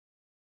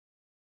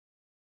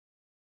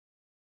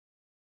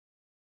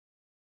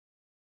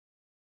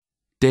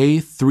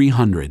Day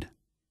 300.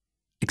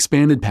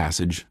 Expanded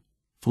passage,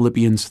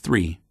 Philippians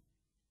 3.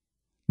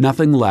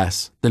 Nothing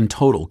less than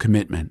total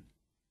commitment.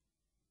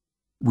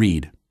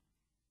 Read.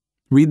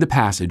 Read the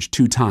passage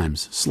 2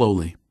 times,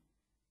 slowly.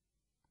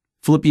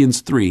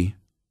 Philippians 3,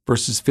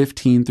 verses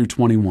 15 through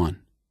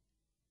 21.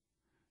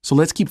 So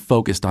let's keep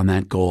focused on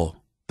that goal,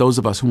 those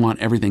of us who want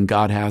everything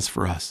God has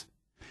for us.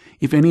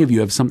 If any of you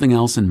have something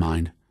else in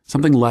mind,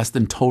 something less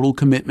than total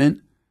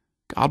commitment,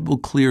 God will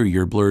clear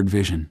your blurred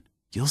vision.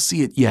 You'll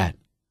see it yet.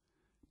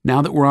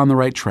 Now that we're on the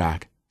right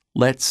track,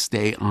 let's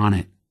stay on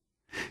it.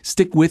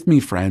 Stick with me,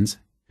 friends.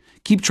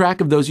 Keep track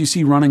of those you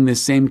see running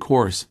this same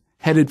course,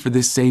 headed for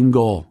this same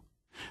goal.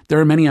 There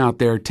are many out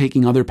there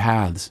taking other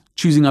paths,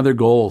 choosing other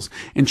goals,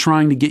 and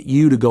trying to get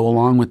you to go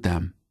along with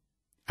them.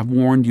 I've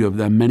warned you of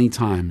them many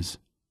times.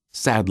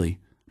 Sadly,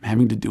 I'm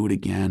having to do it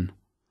again.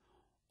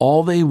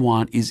 All they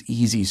want is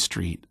easy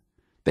street.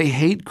 They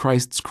hate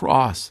Christ's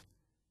cross.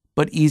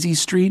 But easy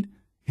street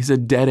is a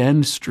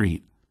dead-end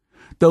street.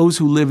 Those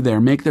who live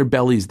there make their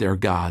bellies their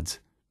gods.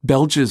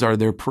 Belches are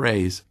their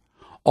praise.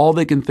 All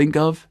they can think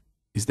of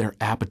is their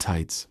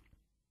appetites.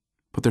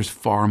 But there's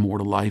far more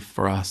to life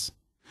for us.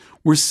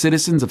 We're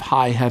citizens of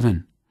high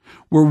heaven.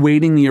 We're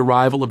waiting the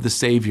arrival of the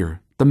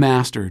Savior, the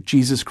Master,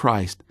 Jesus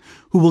Christ,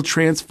 who will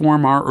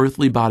transform our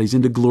earthly bodies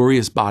into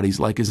glorious bodies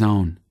like His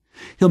own.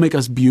 He'll make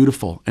us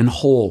beautiful and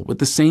whole with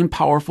the same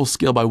powerful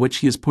skill by which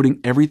He is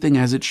putting everything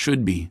as it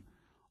should be,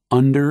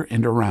 under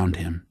and around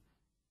Him.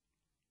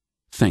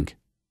 Think.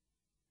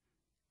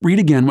 Read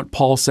again what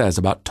Paul says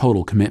about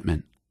total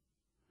commitment.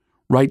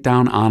 Write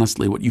down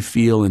honestly what you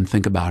feel and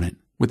think about it,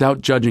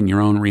 without judging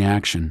your own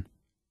reaction.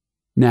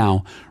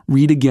 Now,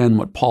 read again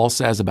what Paul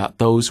says about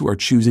those who are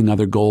choosing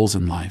other goals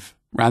in life,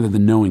 rather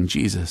than knowing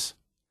Jesus.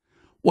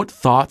 What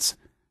thoughts,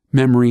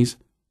 memories,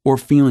 or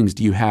feelings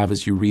do you have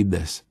as you read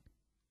this?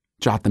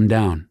 Jot them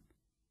down.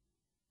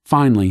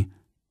 Finally,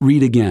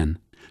 read again,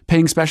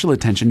 paying special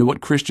attention to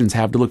what Christians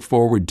have to look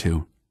forward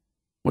to.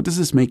 What does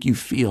this make you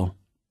feel?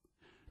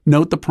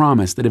 Note the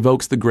promise that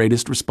evokes the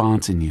greatest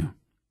response in you.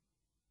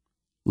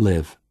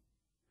 Live.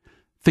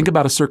 Think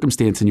about a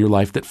circumstance in your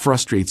life that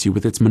frustrates you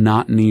with its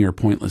monotony or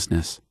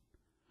pointlessness.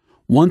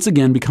 Once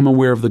again, become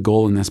aware of the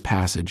goal in this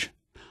passage,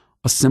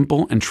 a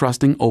simple and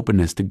trusting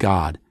openness to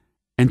God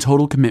and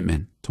total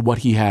commitment to what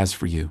He has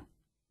for you.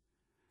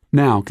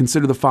 Now,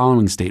 consider the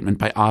following statement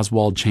by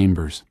Oswald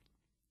Chambers.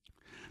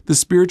 The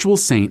spiritual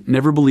saint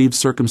never believes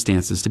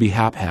circumstances to be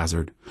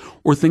haphazard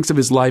or thinks of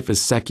his life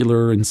as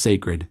secular and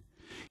sacred.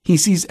 He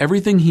sees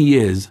everything he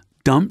is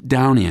dumped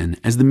down in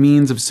as the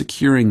means of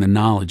securing the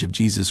knowledge of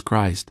Jesus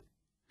Christ.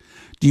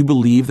 Do you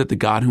believe that the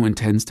God who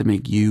intends to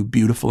make you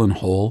beautiful and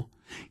whole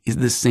is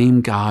the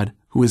same God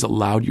who has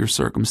allowed your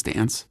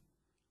circumstance?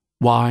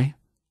 Why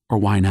or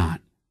why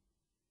not?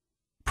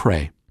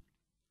 Pray.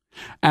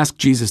 Ask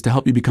Jesus to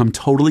help you become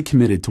totally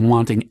committed to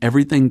wanting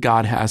everything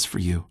God has for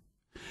you.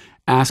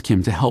 Ask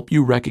Him to help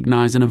you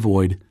recognize and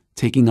avoid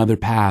taking other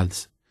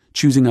paths,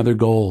 choosing other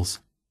goals.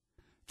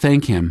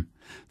 Thank Him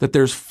that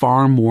there's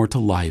far more to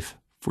life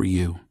for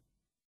you.